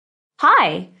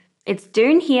Hi, it's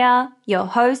Doone here, your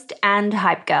host and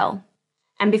hype girl.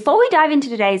 And before we dive into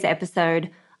today's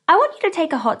episode, I want you to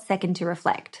take a hot second to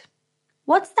reflect.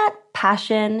 What's that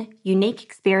passion, unique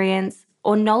experience,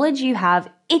 or knowledge you have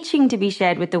itching to be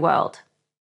shared with the world?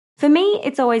 For me,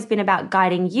 it's always been about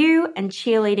guiding you and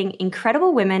cheerleading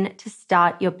incredible women to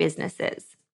start your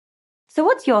businesses. So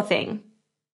what's your thing?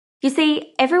 You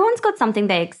see, everyone's got something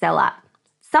they excel at,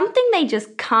 something they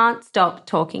just can't stop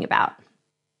talking about.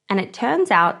 And it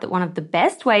turns out that one of the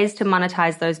best ways to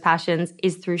monetize those passions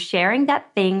is through sharing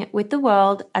that thing with the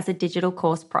world as a digital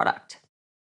course product.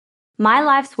 My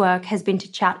life's work has been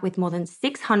to chat with more than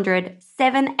 600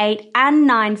 7, 8, and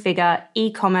 9-figure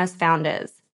e-commerce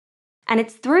founders. And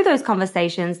it's through those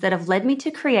conversations that have led me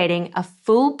to creating a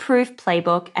foolproof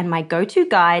playbook and my go-to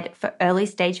guide for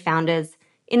early-stage founders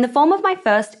in the form of my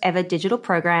first ever digital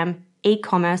program,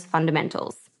 E-commerce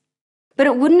Fundamentals. But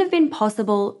it wouldn't have been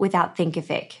possible without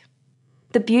Thinkific.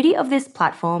 The beauty of this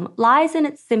platform lies in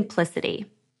its simplicity.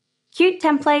 Cute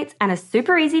templates and a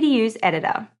super easy to use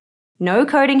editor. No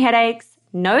coding headaches,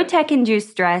 no tech-induced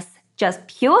stress, just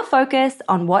pure focus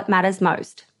on what matters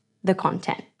most, the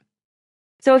content.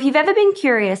 So if you've ever been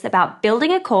curious about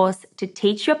building a course to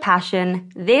teach your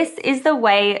passion, this is the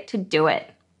way to do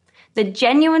it. The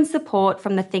genuine support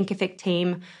from the Thinkific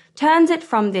team turns it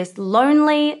from this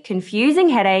lonely, confusing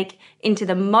headache into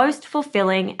the most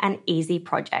fulfilling and easy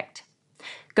project.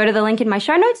 Go to the link in my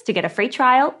show notes to get a free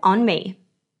trial on me.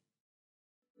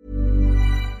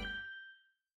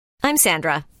 I'm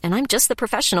Sandra, and I'm just the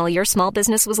professional your small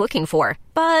business was looking for.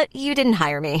 But you didn't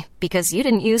hire me because you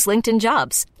didn't use LinkedIn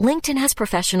Jobs. LinkedIn has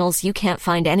professionals you can't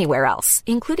find anywhere else,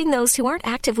 including those who aren't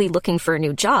actively looking for a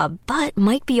new job, but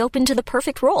might be open to the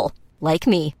perfect role, like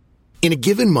me. In a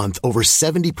given month, over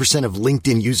 70% of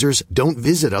LinkedIn users don't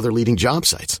visit other leading job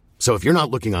sites. So if you're not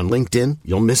looking on LinkedIn,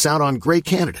 you'll miss out on great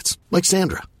candidates like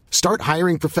Sandra. Start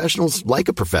hiring professionals like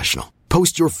a professional.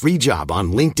 Post your free job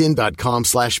on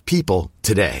linkedin.com/people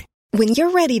today. When you're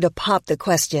ready to pop the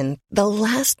question, the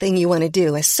last thing you want to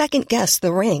do is second-guess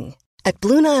the ring. At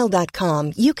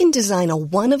BlueNile.com, you can design a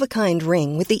one-of-a-kind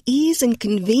ring with the ease and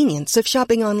convenience of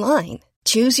shopping online.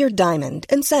 Choose your diamond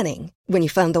and setting. When you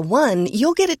find the one,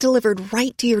 you'll get it delivered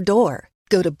right to your door.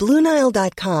 Go to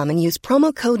BlueNile.com and use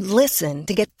promo code LISTEN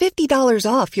to get $50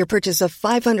 off your purchase of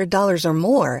 $500 or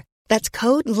more. That's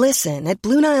code LISTEN at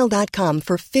BlueNile.com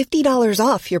for $50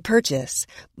 off your purchase.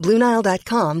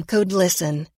 BlueNile.com, code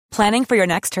LISTEN. Planning for your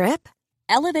next trip?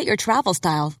 Elevate your travel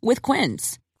style with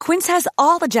Quince. Quince has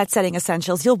all the jet-setting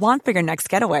essentials you'll want for your next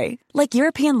getaway, like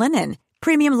European linen,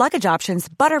 premium luggage options,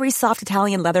 buttery soft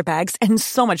Italian leather bags, and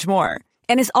so much more.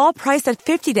 And is all priced at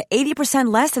 50 to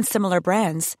 80% less than similar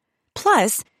brands.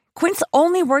 Plus, Quince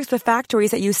only works with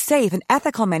factories that use safe and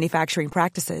ethical manufacturing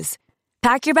practices.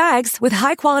 Pack your bags with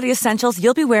high-quality essentials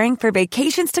you'll be wearing for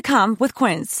vacations to come with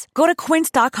Quince. Go to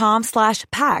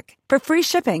quince.com/pack for free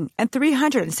shipping and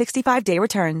 365-day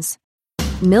returns.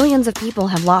 Millions of people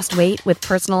have lost weight with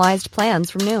personalized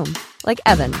plans from Noom. Like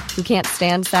Evan, who can't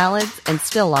stand salads and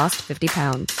still lost 50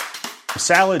 pounds.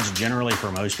 Salads generally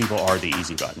for most people are the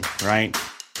easy button, right?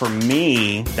 For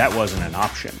me, that wasn't an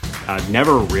option. I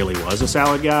never really was a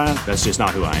salad guy. That's just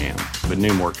not who I am. But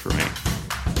Noom worked for me.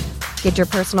 Get your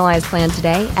personalized plan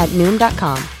today at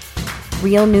Noom.com.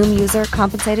 Real Noom user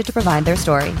compensated to provide their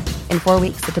story. In 4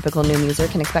 weeks, the typical Noom user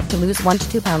can expect to lose 1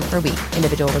 to 2 pounds per week.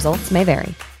 Individual results may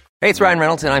vary. Hey, it's Ryan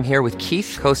Reynolds, and I'm here with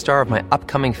Keith, co-star of my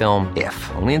upcoming film, If,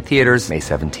 only in theaters May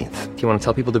 17th. Do you want to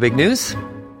tell people the big news?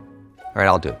 All right,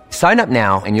 I'll do it. Sign up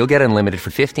now and you'll get unlimited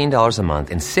for $15 a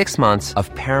month and 6 months of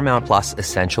Paramount Plus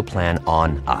Essential Plan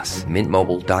on us.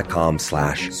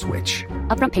 MintMobile.com/switch.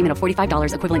 Upfront payment of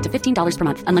 $45 equivalent to $15 per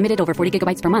month. Unlimited over 40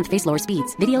 gigabytes per month. Face lower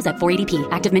speeds. Videos at 480p.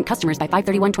 Active Mint customers by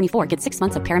 531.24 get 6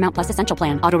 months of Paramount Plus Essential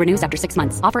Plan. Auto renews after 6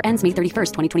 months. Offer ends May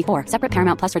 31st, 2024. Separate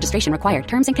Paramount Plus registration required.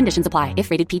 Terms and conditions apply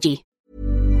if rated PG.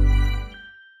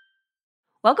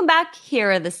 Welcome back.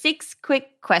 Here are the 6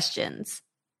 quick questions.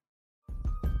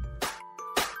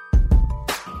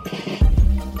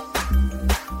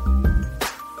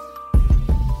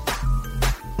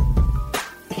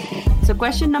 So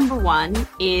question number 1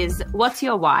 is, what's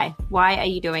your why? Why are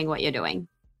you doing what you're doing?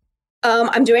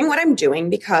 I'm doing what I'm doing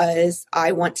because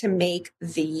I want to make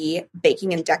the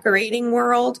baking and decorating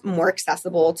world more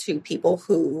accessible to people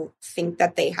who think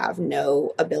that they have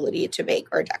no ability to bake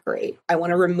or decorate. I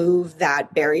want to remove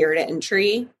that barrier to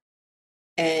entry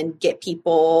and get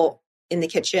people in the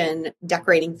kitchen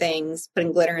decorating things,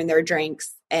 putting glitter in their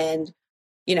drinks, and,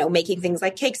 you know, making things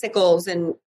like cakesicles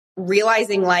and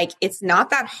realizing like, it's not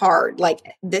that hard.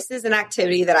 Like this is an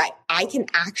activity that I can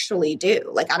actually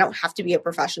do. Like I don't have to be a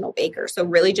professional baker. So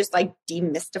really just like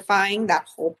demystifying that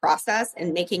whole process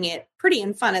and making it pretty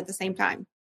and fun at the same time.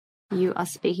 You are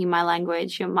speaking my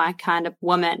language. You're my kind of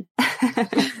woman.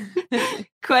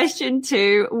 Question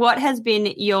 2, what has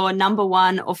been your number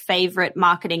one or favorite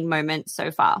marketing moment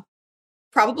so far?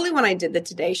 Probably when I did the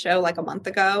Today Show like a month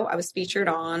ago, I was featured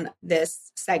on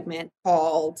this segment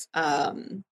called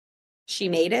She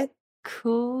Made It.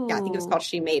 Cool. Yeah, I think it was called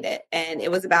She Made It. And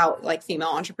it was about like female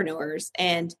entrepreneurs.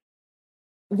 And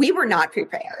we were not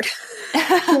prepared.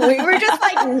 We were just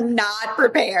like not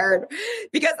prepared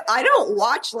because I don't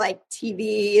watch like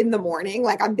TV in the morning.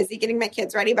 Like I'm busy getting my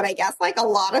kids ready, but I guess like a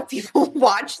lot of people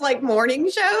watch like morning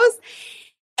shows.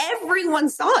 Everyone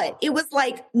saw it. It was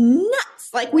like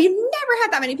nuts. Like we've never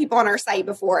had that many people on our site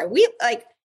before. And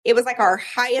it was like our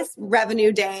highest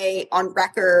revenue day on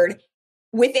record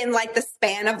within like the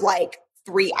span of like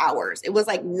 3 hours. It was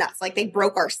like nuts. Like they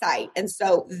broke our site. And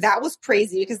so that was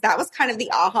crazy because that was kind of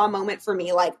the aha moment for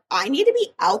me. Like I need to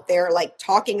be out there like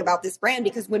talking about this brand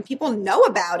because when people know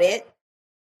about it,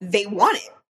 they want it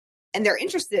and they're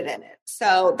interested in it.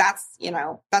 So that's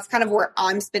kind of where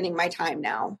I'm spending my time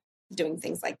now, doing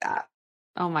things like that.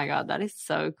 Oh my God, that is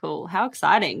so cool. How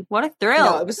exciting. What a thrill.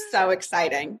 No, it was so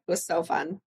exciting. It was so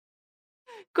fun.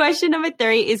 Question number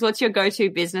 3 is what's your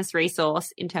go-to business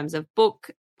resource in terms of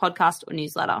book, podcast, or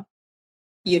newsletter?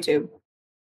 YouTube.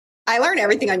 I learned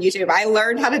everything on YouTube. I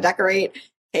learned how to decorate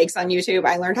cakes on YouTube.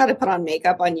 I learned how to put on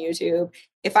makeup on YouTube.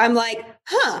 If I'm like,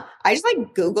 I just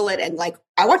like Google it and like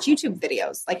I watch YouTube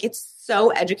videos. Like it's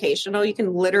so educational. You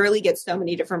can literally get so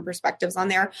many different perspectives on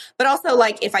there. But also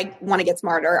like if I want to get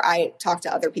smarter, I talk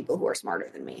to other people who are smarter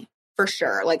than me for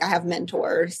sure. Like I have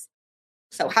mentors.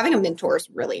 So having a mentor is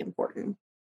really important.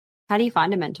 How do you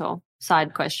find a mentor?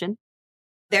 Side question.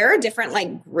 There are different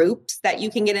like groups that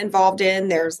you can get involved in.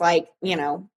 There's like,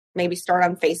 maybe start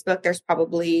on Facebook. There's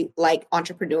probably like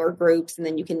entrepreneur groups and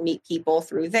then you can meet people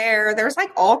through there. There's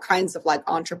like all kinds of like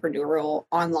entrepreneurial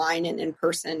online and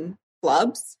in-person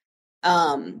clubs.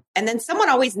 And then someone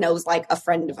always knows like a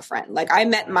friend of a friend. Like I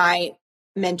met my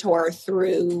mentor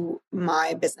through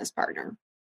my business partner.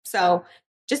 So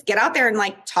just get out there and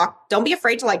like talk. Don't be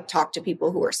afraid to like talk to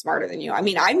people who are smarter than you. I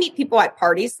mean, I meet people at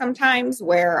parties sometimes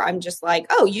where I'm just like,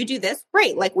 oh, you do this?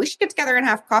 Great. Like we should get together and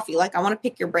have coffee. Like I want to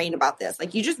pick your brain about this.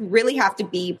 Like you just really have to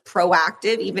be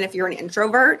proactive, even if you're an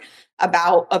introvert,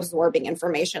 about absorbing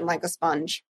information like a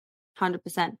sponge.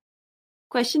 100%.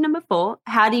 Question number 4,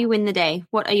 how do you win the day?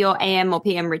 What are your AM or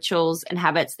PM rituals and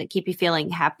habits that keep you feeling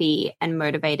happy and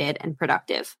motivated and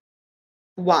productive?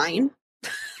 Wine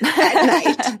at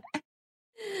night.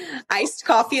 Iced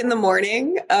coffee in the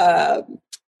morning.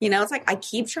 It's like I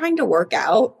keep trying to work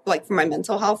out like for my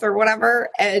mental health or whatever.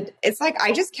 And it's like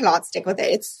I just cannot stick with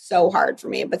it. It's so hard for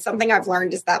me. But something I've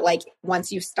learned is that like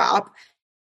once you stop,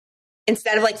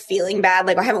 instead of like feeling bad,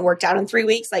 like I haven't worked out in 3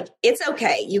 weeks, like it's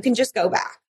okay. You can just go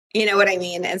back. You know what I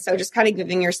mean? And so just kind of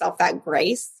giving yourself that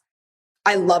grace.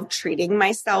 I love treating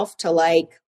myself to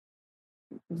like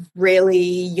really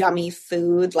yummy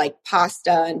food like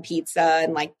pasta and pizza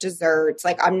and like desserts.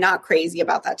 Like I'm not crazy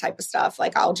about that type of stuff.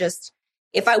 Like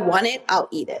if I want it, I'll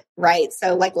eat it. Right.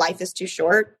 So like life is too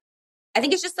short. I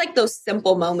think it's just like those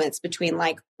simple moments between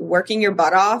like working your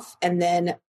butt off and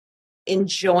then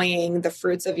enjoying the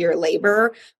fruits of your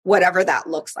labor, whatever that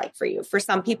looks like for you. For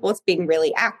some people, it's being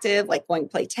really active, like going to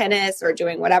play tennis or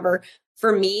doing whatever.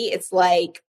 For me, it's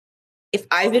like, if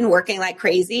I've been working like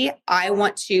crazy, I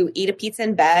want to eat a pizza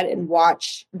in bed and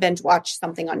binge watch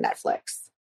something on Netflix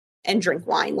and drink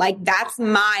wine. Like that's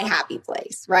my happy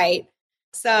place, right?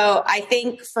 So I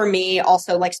think for me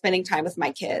also like spending time with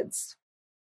my kids,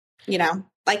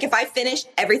 like if I finish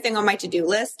everything on my to-do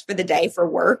list for the day for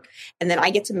work and then I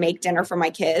get to make dinner for my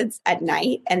kids at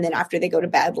night and then after they go to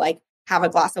bed, like have a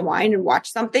glass of wine and watch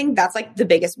something, that's like the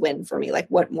biggest win for me. Like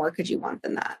what more could you want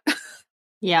than that?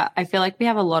 Yeah, I feel like we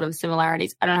have a lot of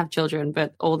similarities. I don't have children,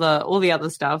 but all the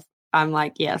other stuff, I'm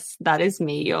like, yes, that is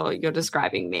me. You're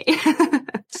describing me.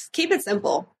 Just keep it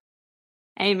simple.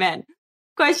 Amen.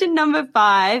 Question number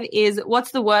 5 is what's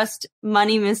the worst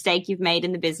money mistake you've made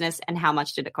in the business and how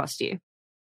much did it cost you?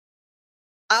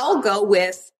 I'll go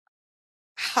with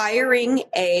hiring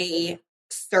a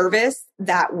service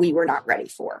that we were not ready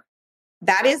for.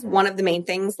 That is one of the main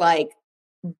things. Like,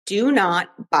 do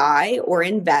not buy or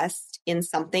invest in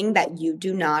something that you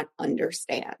do not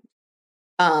understand.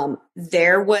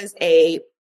 There was a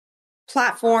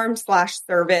platform /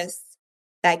 service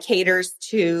that caters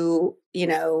to,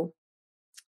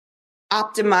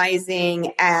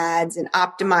 optimizing ads and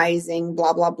optimizing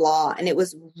blah, blah, blah. And it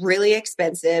was really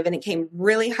expensive and it came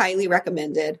really highly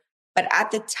recommended. But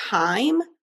at the time,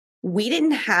 we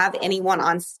didn't have anyone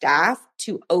on staff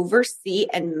to oversee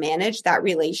and manage that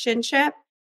relationship.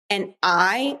 And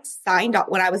I signed off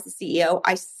when I was the CEO,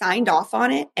 I signed off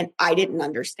on it and I didn't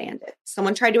understand it.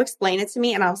 Someone tried to explain it to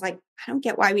me and I was like, I don't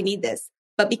get why we need this.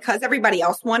 But because everybody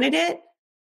else wanted it,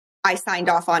 I signed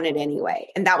off on it anyway.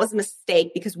 And that was a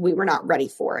mistake because we were not ready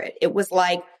for it. It was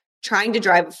like trying to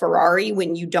drive a Ferrari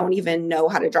when you don't even know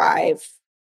how to drive,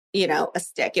 a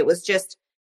stick.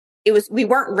 We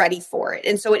weren't ready for it.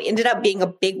 And so it ended up being a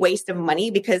big waste of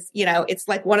money because, it's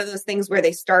like one of those things where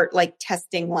they start like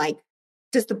testing, like,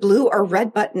 does the blue or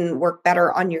red button work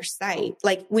better on your site?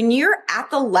 Like when you're at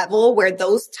the level where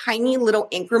those tiny little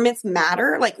increments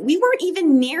matter, like we weren't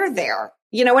even near there.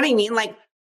 You know what I mean? Like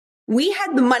we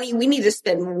had the money we need to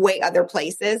spend way other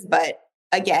places. But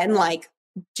again, like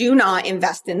do not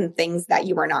invest in things that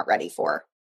you are not ready for.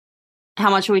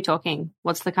 How much are we talking?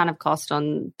 What's the kind of cost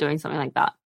on doing something like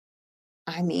that?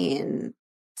 I mean,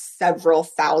 several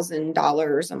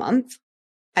 $1,000s a month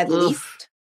at least.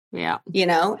 Yeah.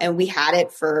 And we had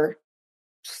it for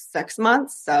 6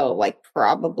 months. So like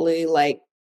probably like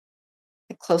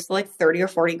close to like 30 or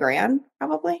 40 grand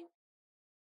probably.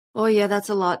 Oh yeah, that's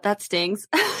a lot. That stings.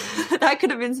 That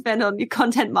could have been spent on your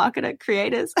content marketer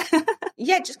creators.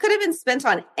 Yeah, it just could have been spent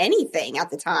on anything at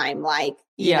the time. Like,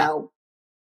 you know,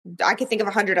 I could think of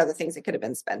 100 other things it could have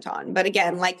been spent on. But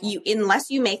again, like unless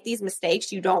you make these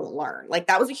mistakes, you don't learn. Like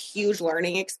that was a huge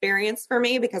learning experience for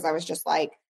me because I was just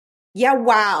like, yeah,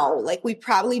 wow. Like we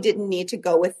probably didn't need to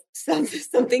go with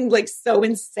something like so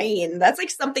insane. That's like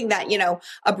something that,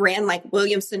 a brand like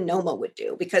Williams-Sonoma would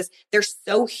do because they're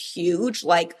so huge.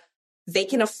 Like they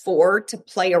can afford to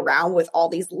play around with all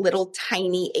these little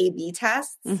tiny A/B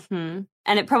tests. Mm-hmm.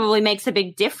 And it probably makes a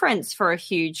big difference for a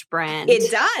huge brand. It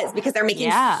does because they're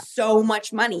making so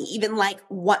much money. Even like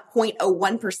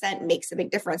 0.01% makes a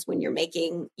big difference when you're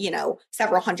making,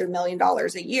 several $100 million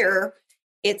a year.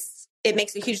 It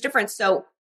makes a huge difference. So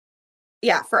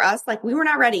yeah, for us, like we were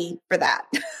not ready for that.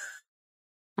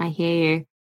 I hear you.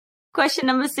 Question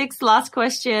number 6, last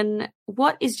question.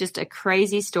 What is just a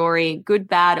crazy story, good,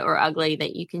 bad, or ugly,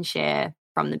 that you can share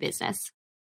from the business?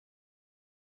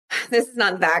 This is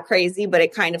not that crazy, but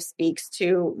it kind of speaks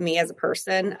to me as a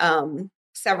person.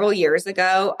 Several years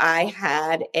ago, I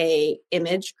had a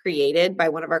image created by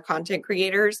one of our content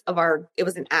creators it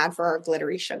was an ad for our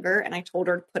glittery sugar. And I told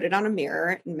her to put it on a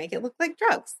mirror and make it look like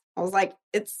drugs. I was like,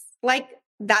 it's like,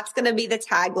 that's going to be the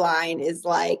tagline is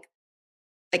like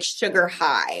sugar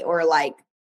high or like,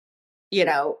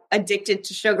 addicted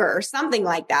to sugar or something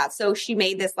like that. So she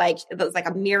made this it was like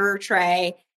a mirror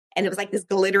tray and it was like this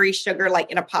glittery sugar, like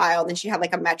in a pile. Then she had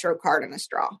like a Metro card and a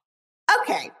straw.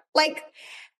 Okay. Like,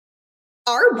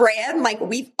 our brand, like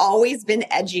we've always been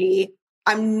edgy.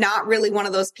 I'm not really one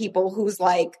of those people who's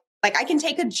like I can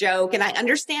take a joke and I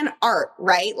understand art,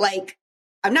 right? Like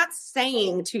I'm not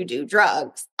saying to do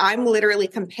drugs. I'm literally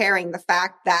comparing the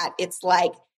fact that it's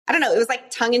like, I don't know, it was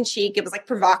like tongue in cheek. It was like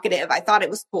provocative. I thought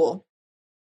it was cool.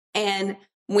 And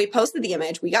when we posted the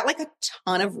image, we got like a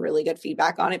ton of really good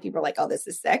feedback on it. People are like, oh, this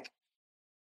is sick.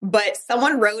 But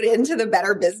someone wrote into the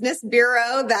Better Business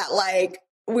Bureau that like,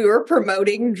 we were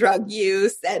promoting drug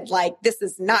use and like, this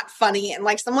is not funny. And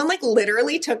like someone like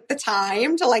literally took the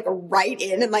time to like write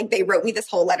in and like, they wrote me this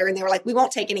whole letter and they were like, we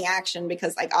won't take any action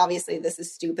because like, obviously this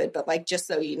is stupid, but like, just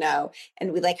so you know.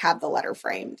 And we like have the letter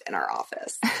framed in our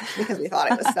office because we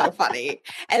thought it was so funny.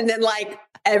 And then like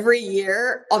every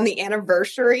year on the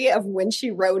anniversary of when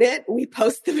she wrote it, we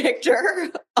post the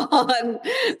picture on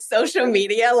social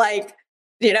media, like,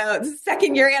 it's the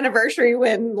second year anniversary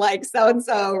when like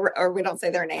so-and-so, or we don't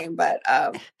say their name, but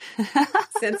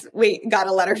since we got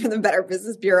a letter from the Better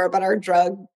Business Bureau about our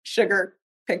drug sugar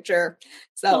picture.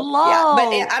 So yeah,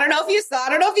 but I don't know if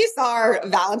you saw our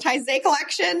Valentine's Day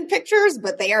collection pictures,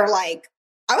 but they are like,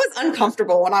 I was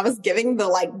uncomfortable when I was giving the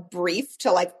like brief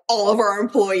to like all of our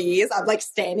employees. I'm like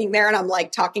standing there and I'm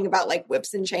like talking about like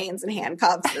whips and chains and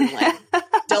handcuffs and like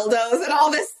dildos and all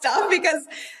this stuff because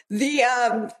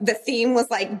the theme was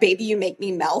like, baby, you make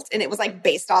me melt. And it was like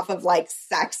based off of like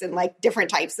sex and like different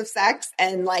types of sex.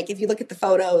 And like, if you look at the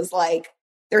photos, like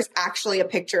there's actually a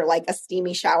picture, like a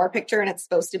steamy shower picture. And it's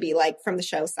supposed to be like from the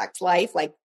show Sex Life,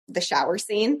 like the shower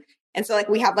scene. And so like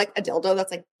we have like a dildo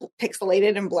that's like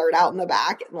pixelated and blurred out in the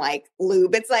back and like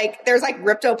lube. It's like there's like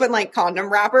ripped open like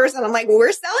condom wrappers. And I'm like, well,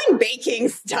 we're selling baking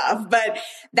stuff. But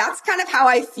that's kind of how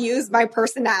I fuse my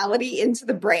personality into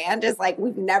the brand is like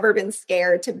we've never been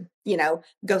scared to,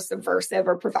 go subversive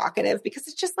or provocative because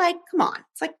it's just like, come on.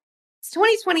 It's like it's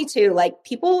 2022. Like,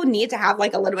 people need to have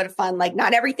like a little bit of fun. Like,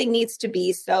 not everything needs to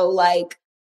be so like,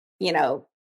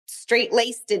 straight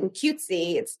laced and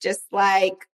cutesy. It's just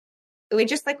like, we're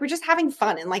just having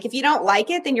fun. And like, if you don't like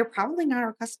it, then you're probably not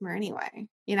our customer anyway,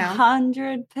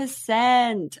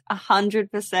 100%.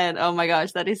 100%. Oh my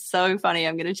gosh, that is so funny.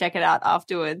 I'm going to check it out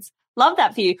afterwards. Love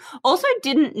that for you. Also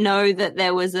didn't know that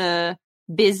there was a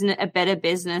Better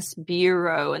Business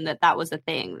Bureau and that was a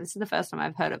thing. This is the first time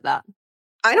I've heard of that.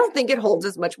 I don't think it holds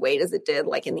as much weight as it did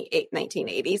like in the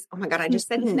 1980s. Oh my God, I just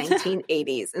said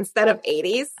 1980s instead of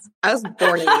 80s. I was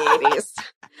born in the 80s.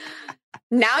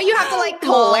 Now you have to like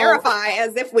clarify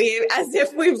as if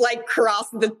we've like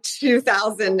crossed the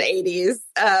 2080s.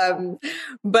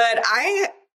 But I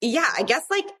guess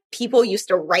like people used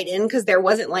to write in because there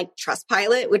wasn't like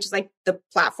Trustpilot, which is like the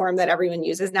platform that everyone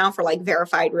uses now for like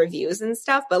verified reviews and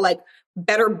stuff. But like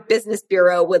Better Business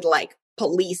Bureau would like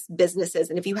police businesses.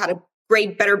 And if you had a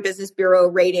great Better Business Bureau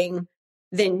rating,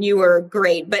 then you were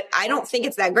great. But I don't think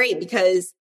it's that great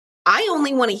because I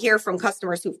only want to hear from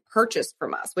customers who've purchased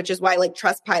from us, which is why like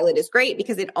Trustpilot is great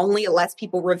because it only lets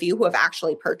people review who have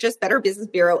actually purchased. Better Business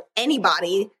Bureau,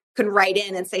 anybody can write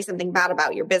in and say something bad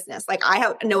about your business. Like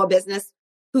I know a business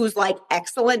who's like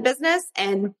excellent business,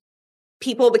 and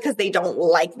people, because they don't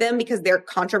like them because they're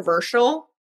controversial,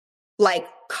 like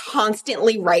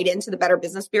constantly write into the Better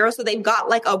Business Bureau. So they've got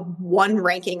like a 1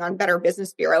 ranking on Better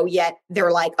Business Bureau, yet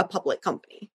they're like a public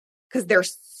company because they're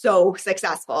so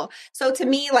successful. So to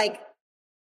me, like,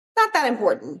 not that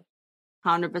important.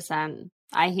 100%.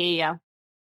 I hear you.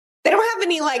 They don't have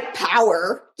any like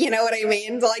power. You know what I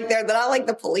mean? Like they're not like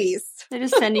the police. They're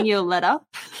just sending you a letter.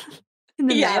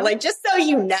 Yeah, mail. Like just so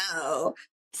you know.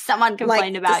 Someone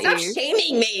complained about stop you.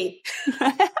 Shaming me.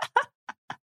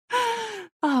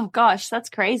 Oh gosh, that's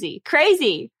crazy.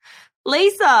 Crazy.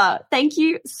 Lisa, thank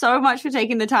you so much for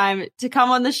taking the time to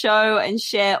come on the show and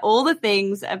share all the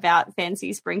things about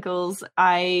Fancy Sprinkles.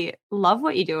 I love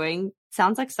what you're doing.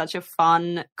 Sounds like such a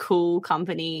fun, cool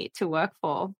company to work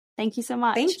for. Thank you so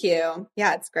much. Thank you.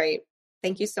 Yeah, it's great.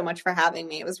 Thank you so much for having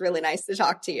me. It was really nice to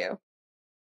talk to you.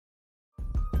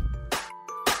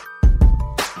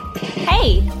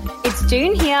 Hey, it's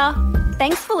June here.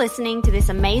 Thanks for listening to this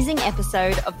amazing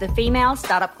episode of the Female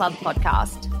Startup Club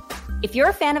podcast. If you're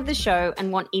a fan of the show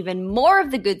and want even more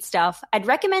of the good stuff, I'd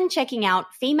recommend checking out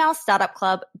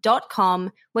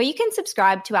femalestartupclub.com, where you can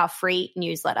subscribe to our free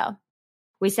newsletter.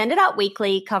 We send it out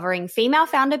weekly, covering female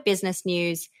founder business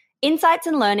news, insights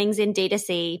and learnings in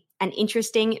D2C, and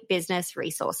interesting business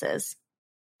resources.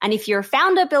 And if you're a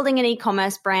founder building an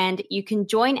e-commerce brand, you can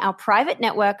join our private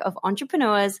network of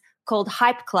entrepreneurs called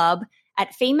Hype Club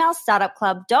at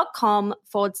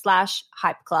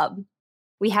femalestartupclub.com/Hype Club.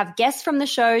 We have guests from the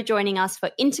show joining us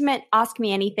for intimate Ask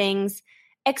Me Anythings,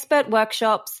 expert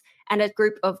workshops, and a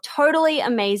group of totally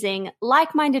amazing,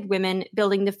 like-minded women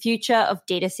building the future of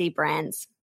D2C brands.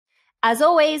 As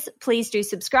always, please do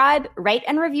subscribe, rate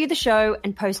and review the show,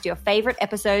 and post your favorite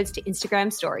episodes to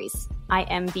Instagram stories. I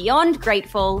am beyond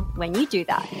grateful when you do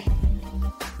that.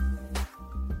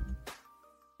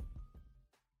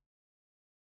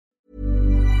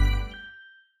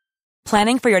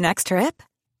 Planning for your next trip?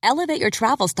 Elevate your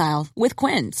travel style with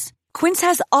Quince. Quince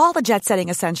has all the jet-setting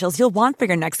essentials you'll want for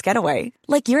your next getaway,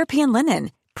 like European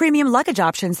linen, premium luggage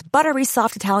options, buttery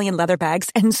soft Italian leather bags,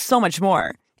 and so much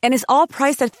more. And is all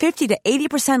priced at 50 to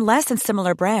 80% less than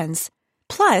similar brands.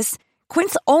 Plus,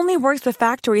 Quince only works with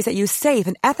factories that use safe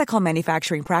and ethical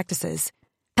manufacturing practices.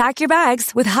 Pack your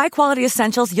bags with high-quality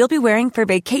essentials you'll be wearing for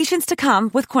vacations to come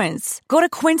with Quince. Go to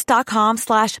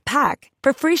quince.com/pack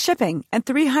for free shipping and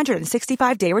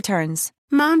 365-day returns.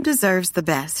 Mom deserves the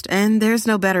best, and there's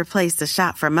no better place to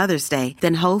shop for Mother's Day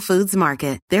than Whole Foods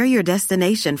Market. They're your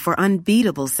destination for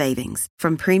unbeatable savings,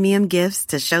 from premium gifts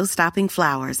to show-stopping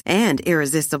flowers and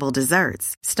irresistible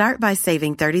desserts. Start by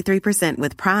saving 33%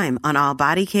 with Prime on all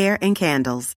body care and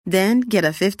candles. Then get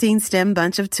a 15-stem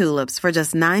bunch of tulips for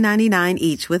just $9.99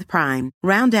 each with Prime.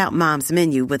 Round out Mom's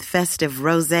menu with festive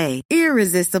rosé,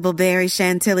 irresistible berry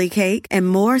chantilly cake, and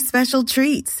more special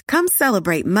treats. Come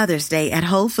celebrate Mother's Day at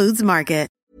Whole Foods Market.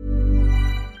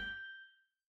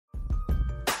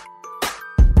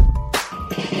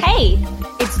 Hey,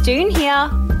 it's June here.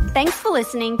 Thanks for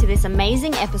listening to this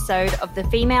amazing episode of the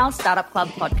Female Startup Club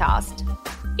podcast.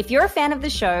 If you're a fan of the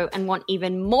show and want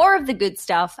even more of the good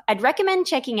stuff, I'd recommend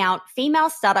checking out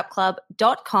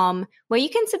femalestartupclub.com, where you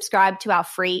can subscribe to our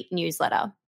free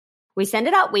newsletter. We send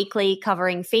it out weekly,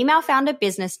 covering female founder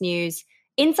business news,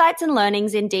 insights and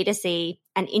learnings in D2C,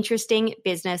 and interesting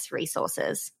business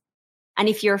resources. And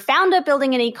if you're a founder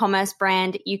building an e-commerce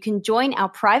brand, you can join our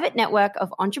private network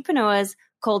of entrepreneurs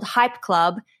called Hype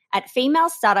Club at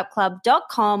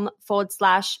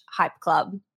femalestartupclub.com/hype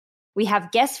club. We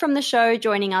have guests from the show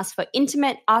joining us for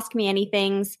intimate Ask Me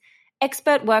Anythings,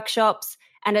 expert workshops,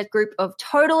 and a group of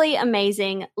totally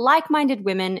amazing, like-minded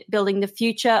women building the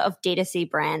future of D2C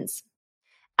brands.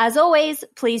 As always,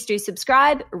 please do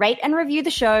subscribe, rate and review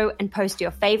the show, and post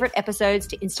your favorite episodes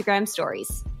to Instagram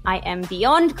stories. I am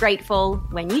beyond grateful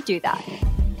when you do that.